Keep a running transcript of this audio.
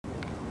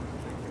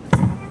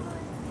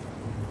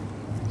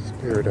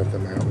Spirit of the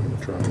Mountain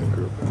Drawing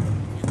Group.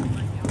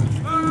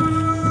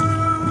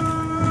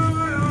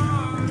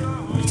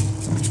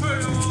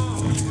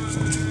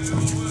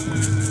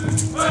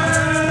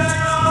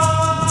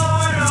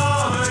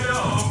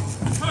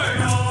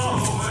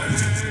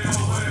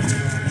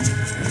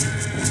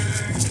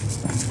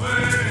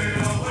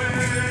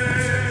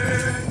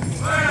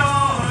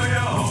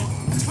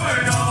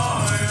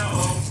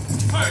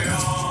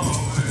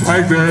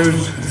 Flag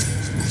bearers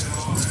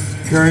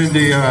carrying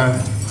the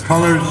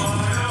colors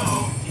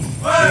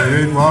of the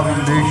Great Walking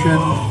Nation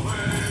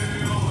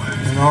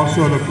and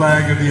also the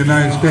flag of the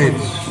United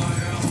States.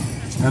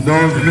 And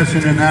those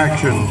missing in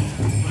action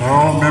are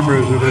all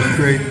members of this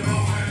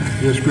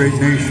great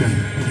nation.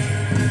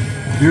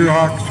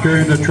 Deerhawks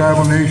carrying the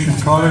tribal nation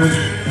colors,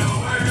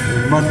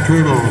 and Mud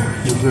Turtle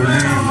is their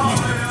name,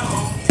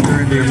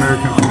 carrying the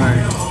American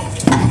flag.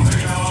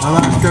 I'll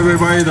ask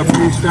everybody to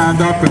please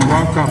stand up and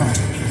welcome.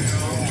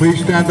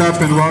 Please stand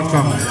up and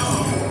welcome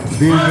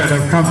these that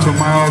have come from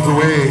miles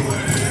away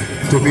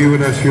to be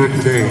with us here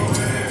today.